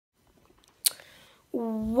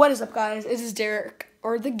What is up, guys? This is Derek,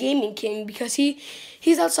 or the Gaming King, because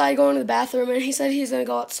he's outside going to the bathroom, and he said he's gonna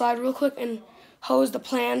go outside real quick and hose the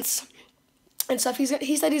plants and stuff. He said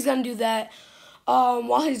he's gonna do that.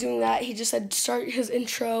 While he's doing that, he just said start his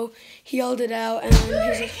intro. He yelled it out, and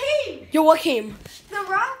then he's like, came. "Yo, what came?" The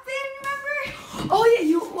rock thing, remember? Oh yeah,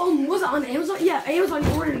 you was it on Amazon? Yeah, Amazon.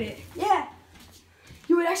 You ordered it. Yeah.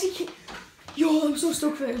 You would actually. Yo, I'm so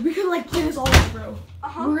stoked for it. We could like play this all night, bro.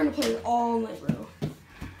 We're gonna play it all night, bro.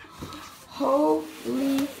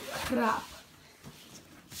 Holy crap.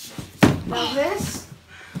 Now this,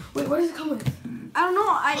 wait, what does it come with? I don't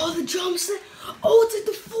know. Oh, the drum set. Oh, it's like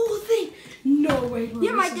the full thing. No way, bro.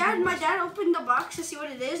 Yeah, my dad opened the box to see what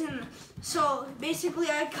it is, and so basically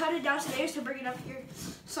I cut it downstairs to bring it up here.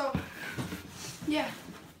 So, yeah.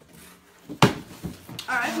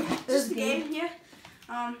 Alright, this is the game, yeah.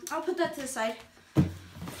 I'll put that to the side.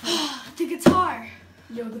 The guitar.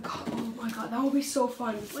 Yo, oh my god, that would be so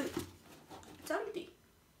fun. Wait, it's empty.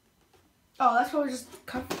 Oh, that's probably just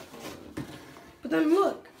cover. But then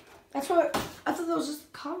look, that's why I thought that was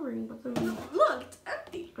just covering. But then Look, it's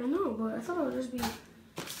empty. I know, but I thought it would just be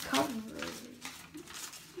covering.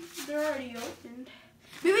 They're already opened.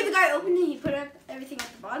 Maybe the guy opened it and he put everything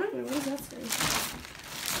at the bottom. Wait, what does that say?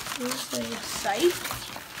 What does it say?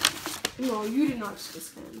 Site? No, you did not just get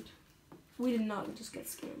scammed. We did not just get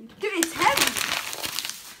scammed. Dude, it's heavy.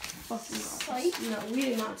 Fucking God. No, we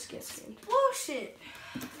did not just get scammed. Bullshit.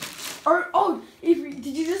 Or did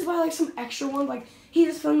you just buy like some extra one? Like he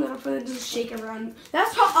just filmed it up and then just shake around.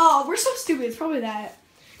 That's probably we're so stupid. It's probably that.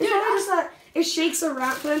 It's probably just that it shakes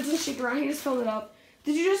around, but then it doesn't shake around. He just filled it up.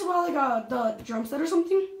 Did you just buy like the drum set or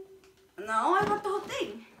something? No, I bought the whole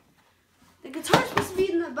thing. The guitar's supposed to be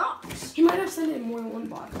in the box. He might have sent it in more than one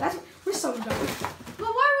box. We're so dumb. But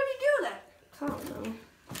why would he do that? I don't know.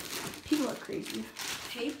 People are crazy.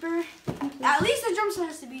 Paper. At least the drum set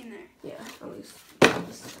has to be in there. Yeah, at least.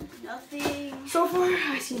 Nothing. So far,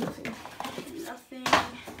 I see nothing. Nothing.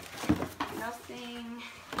 Nothing.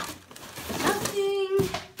 Nothing.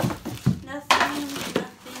 Nothing.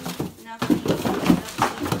 Nothing. Nothing.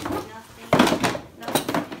 Nothing.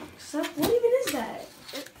 Nothing. Except, what even is that?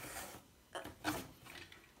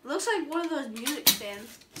 Looks like one of those music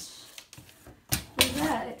stands. What is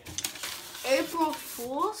that? April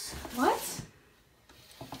Fools? What?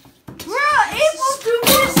 Bruh, April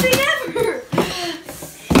Stupidest thing ever!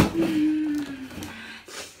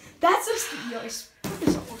 That's just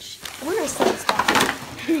we're gonna set this back.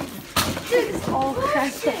 Dude, it's all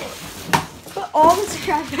crap back. Put all this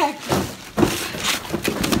crap back.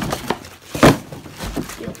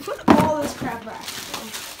 Yeah, put all this crap back.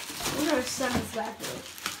 We're gonna send this back, bro.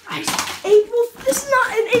 This is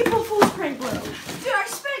not an April Fool's prank, bro. Dude, I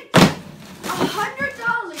spent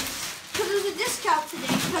 $100 because there's a discount today.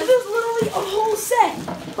 This is literally a whole set.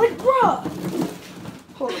 Like, bruh.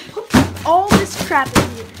 Hold on, put all this crap in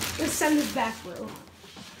here. Let's send this back, bro.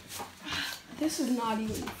 This is not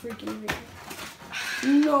even freaking real.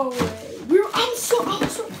 No way. I'm so.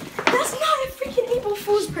 That's not a freaking April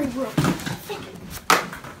Fool's prank, bro.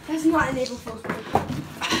 That's not an April Fool's prank.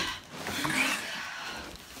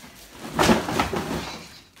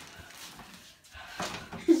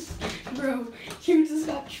 Bro, you just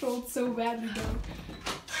got trolled so badly, bro.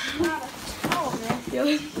 Not a troll, man. Yo.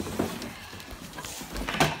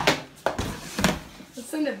 Let's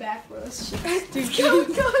send it back, bro. Dude, Go.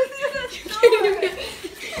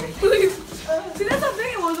 See, that's how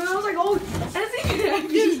big it was, and I was like, oh, that's even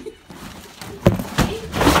heavy.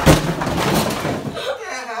 What the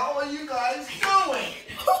hell are you guys doing?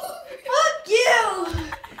 Fuck you!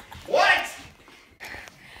 What?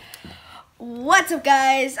 What's up,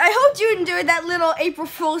 guys? I hope you enjoyed that little April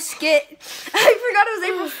Fool's skit. I forgot it was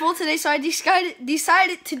April Fool today, so I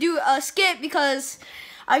decided to do a skit because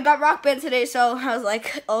I got Rock Band today, so I was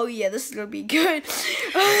like, oh yeah, this is gonna be good.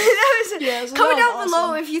 Comment down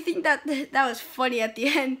below if you think that was funny at the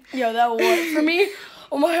end. Yo, that was for me.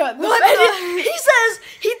 Oh my god. What he says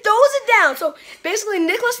he throws it down. So basically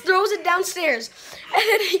Nicholas throws it downstairs. And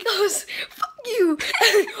then he goes, fuck you.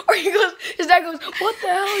 Or he goes, his dad goes, what the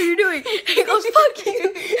hell are you doing? And he goes, fuck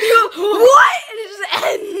you. He goes, what? And it just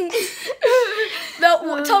ends.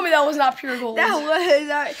 Tell me that was not pure gold. That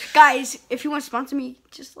was guys, if you want to sponsor me,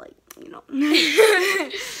 just like, you know.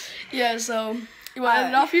 Yeah, so you want to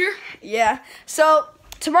end it off here? Yeah. So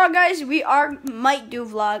tomorrow, guys, we might do a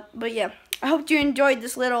vlog, but yeah. I hope you enjoyed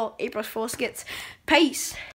this little April Fool's skits. Peace.